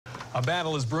A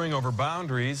battle is brewing over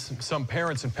boundaries. Some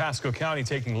parents in Pasco County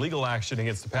taking legal action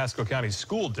against the Pasco County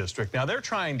School District. Now, they're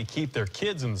trying to keep their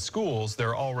kids in the schools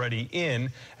they're already in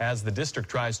as the district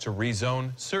tries to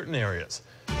rezone certain areas.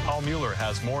 Paul Mueller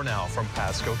has more now from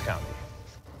Pasco County.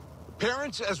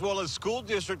 Parents as well as school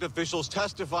district officials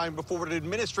testifying before an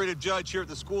administrative judge here at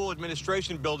the school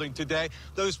administration building today.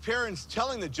 Those parents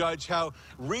telling the judge how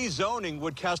rezoning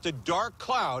would cast a dark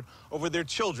cloud over their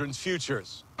children's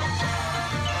futures.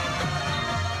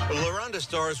 LaRonda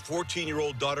Starr's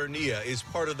 14-year-old daughter Nia is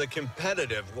part of the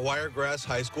competitive Wiregrass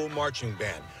High School marching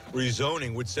band.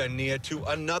 Rezoning would send Nia to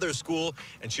another school,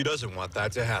 and she doesn't want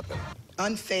that to happen.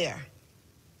 Unfair.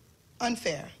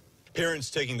 Unfair.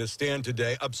 Parents taking the stand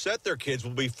today upset their kids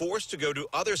will be forced to go to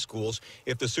other schools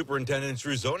if the superintendent's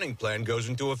rezoning plan goes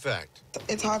into effect.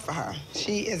 It's hard for her.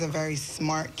 She is a very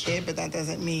smart kid, but that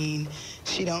doesn't mean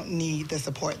she don't need the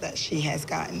support that she has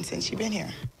gotten since she's been here.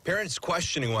 Parents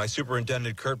questioning why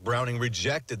Superintendent Kurt Browning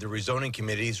rejected the rezoning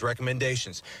committee's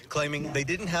recommendations, claiming they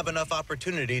didn't have enough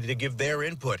opportunity to give their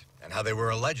input and how they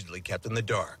were allegedly kept in the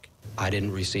dark. I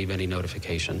didn't receive any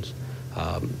notifications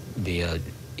via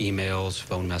emails,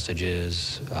 phone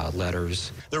messages,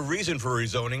 letters. The reason for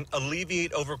rezoning,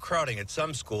 alleviate overcrowding at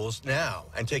some schools now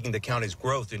and taking the county's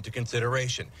growth into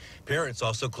consideration. Parents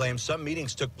also claim some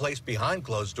meetings took place behind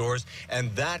closed doors,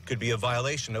 and that could be a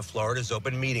violation of Florida's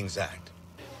Open Meetings Act.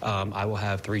 I will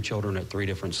have 3 children at 3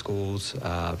 different schools,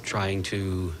 trying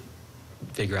to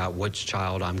figure out which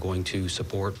child I'm going to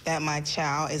support. That my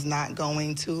child is not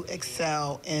going to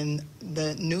excel in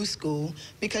the new school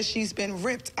because she's been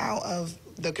ripped out of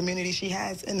the community she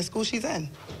has in the school she's in.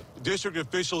 District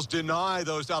officials deny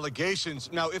those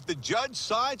allegations. Now, if the judge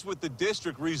sides with the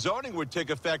district, rezoning would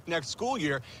take effect next school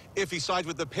year. If he sides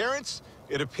with the parents,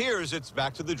 it appears it's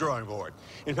back to the drawing board.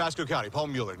 In Pasco County, Paul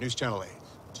Mueller, News Channel 8.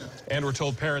 And we're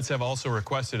told parents have also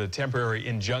requested a temporary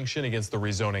injunction against the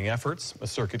rezoning efforts. A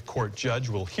circuit court judge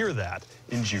will hear that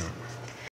in June.